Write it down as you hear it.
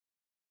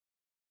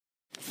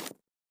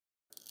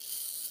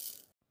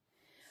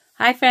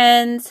Hi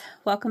friends,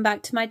 welcome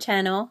back to my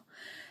channel.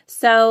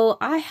 So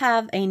I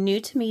have a new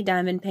to me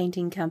diamond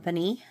painting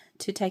company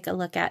to take a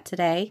look at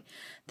today.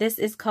 This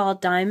is called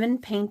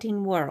Diamond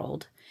Painting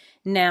World.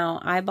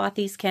 Now I bought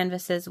these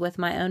canvases with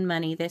my own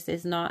money. This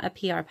is not a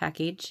PR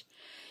package.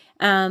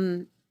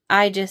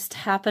 I just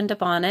happened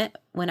upon it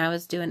when I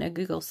was doing a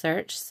Google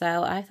search.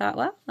 So I thought,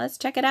 well, let's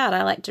check it out.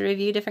 I like to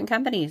review different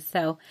companies.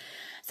 So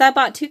I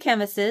bought two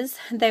canvases.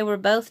 They were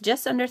both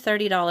just under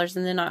 $30,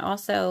 and then I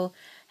also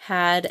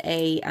had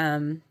a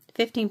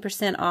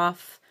 15%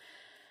 off.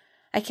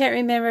 I can't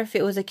remember if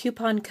it was a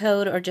coupon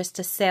code or just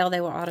a sale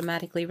they were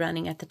automatically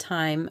running at the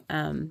time.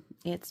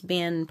 It's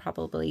been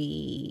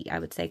probably, I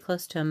would say,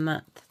 close to a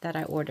month that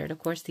I ordered. Of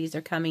course, these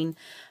are coming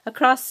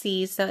across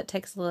seas, so it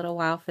takes a little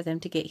while for them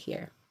to get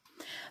here.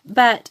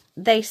 But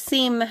they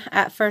seem,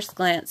 at first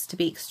glance, to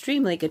be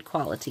extremely good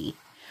quality.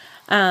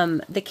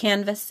 The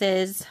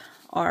canvases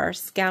are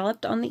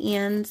scalloped on the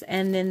ends,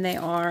 and then they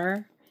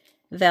are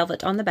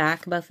velvet on the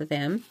back, both of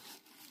them.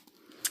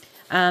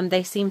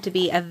 They seem to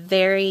be a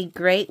very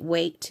great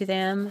weight to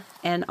them,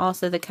 and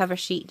also the cover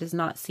sheet does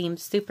not seem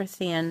super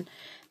thin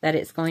that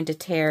it's going to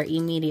tear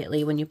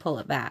immediately when you pull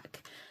it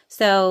back.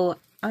 So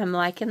I'm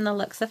liking the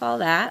looks of all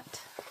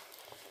that.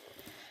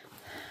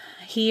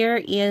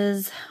 Here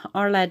is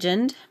our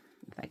legend.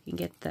 If I can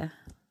get the,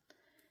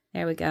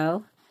 there we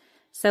go.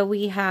 So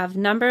we have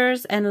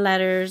numbers and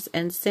letters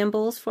and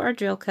symbols for our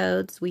drill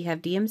codes. We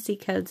have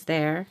DMC codes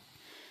there.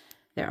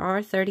 There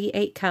are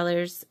 38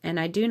 colors, and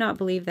I do not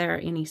believe there are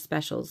any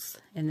specials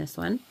in this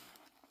one.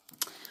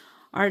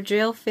 Our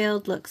drill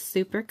field looks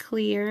super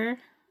clear.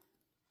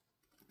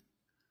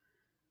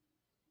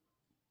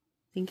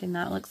 Thinking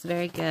that looks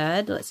very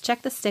good. Let's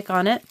check the stick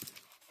on it.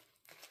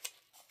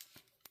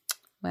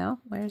 Well,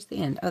 where's the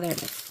end? Oh, there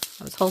it is.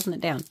 I was holding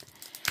it down.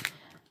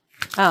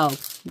 Oh,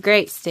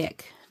 great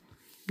stick.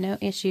 No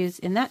issues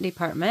in that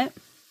department.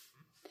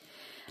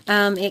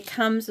 It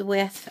comes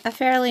with a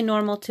fairly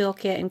normal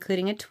toolkit,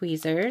 including a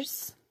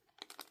tweezers.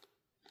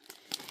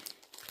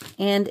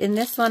 And in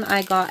this one,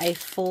 I got a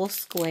full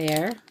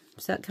square.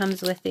 So it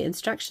comes with the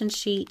instruction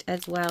sheet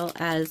as well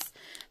as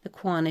the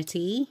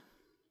quantity.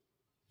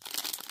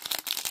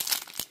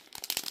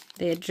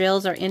 The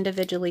drills are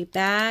individually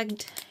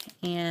bagged,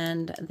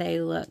 and they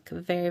look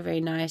very,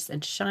 very nice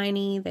and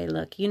shiny. They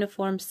look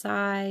uniform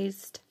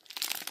sized.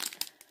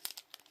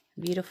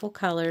 Beautiful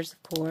colors,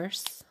 of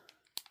course.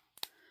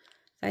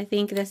 I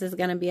think this is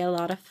going to be a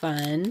lot of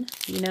fun.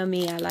 You know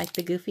me, I like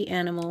the goofy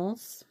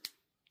animals.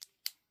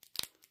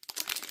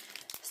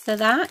 So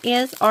that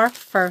is our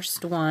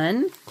first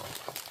one.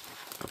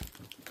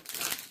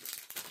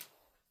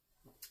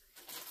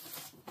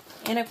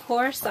 And of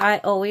course, I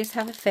always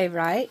have a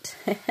favorite,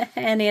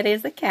 and it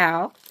is a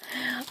cow.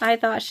 I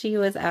thought she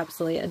was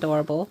absolutely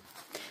adorable.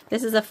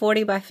 This is a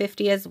 40 by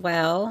 50 as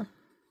well.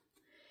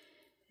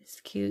 This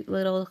cute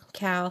little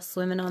cow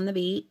swimming on the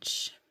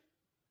beach.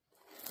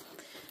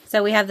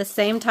 So we have the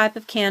same type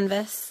of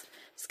canvas,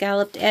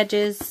 scalloped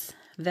edges,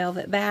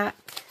 velvet back,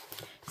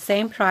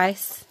 same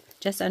price,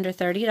 just under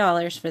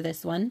 $30 for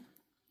this one.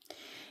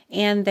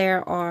 And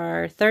there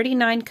are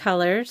 39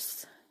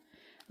 colors.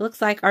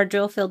 Looks like our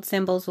drill field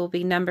symbols will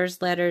be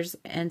numbers, letters,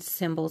 and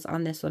symbols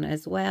on this one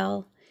as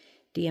well.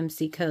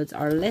 DMC codes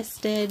are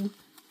listed.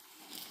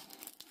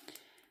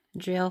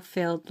 Drill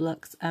field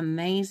looks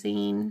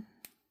amazing.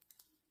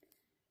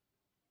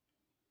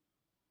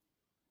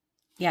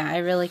 Yeah, I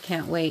really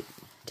can't wait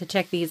to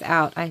check these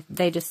out.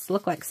 They just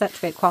look like such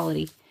great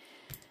quality.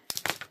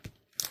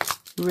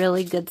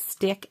 Really good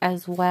stick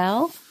as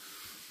well.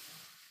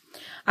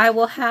 I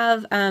will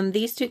have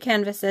these two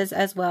canvases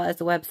as well as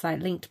the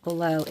website linked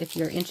below if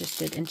you're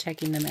interested in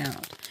checking them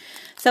out.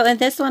 So in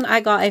this one, I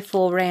got a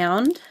full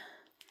round.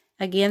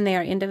 Again, they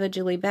are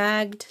individually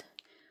bagged.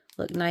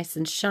 Look nice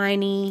and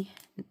shiny.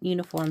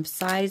 Uniform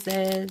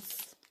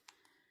sizes.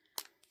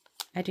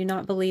 I do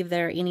not believe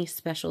there are any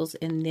specials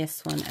in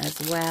this one as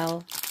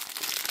well.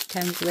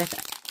 Comes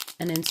with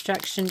an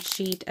instruction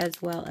sheet as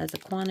well as a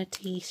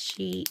quantity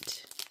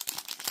sheet.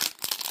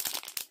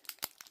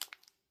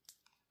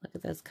 Look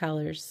at those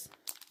colors.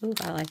 Ooh,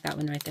 I like that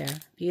one right there.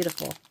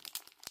 Beautiful.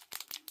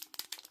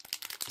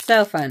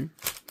 So fun.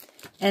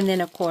 And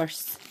then, of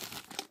course,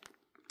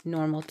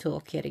 normal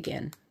toolkit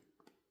again.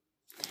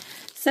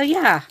 So,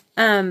 yeah.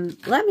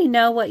 Let me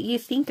know what you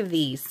think of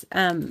these.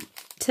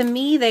 To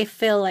me, they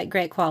feel like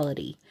great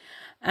quality.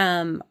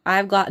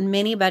 I've gotten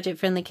many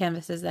budget-friendly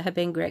canvases that have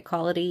been great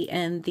quality,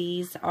 and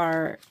these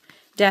are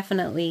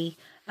definitely,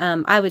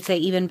 I would say,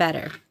 even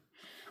better.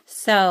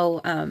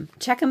 So,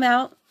 check them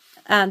out.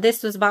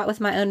 This was bought with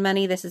my own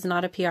money. This is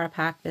not a PR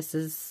pack. This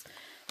is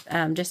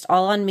just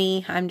all on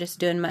me. I'm just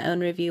doing my own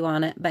review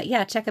on it. But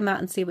yeah, check them out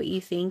and see what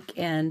you think.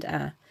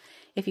 And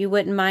if you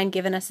wouldn't mind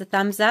giving us a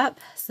thumbs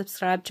up,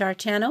 subscribe to our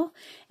channel,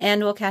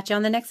 and we'll catch you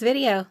on the next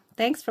video.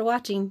 Thanks for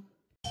watching.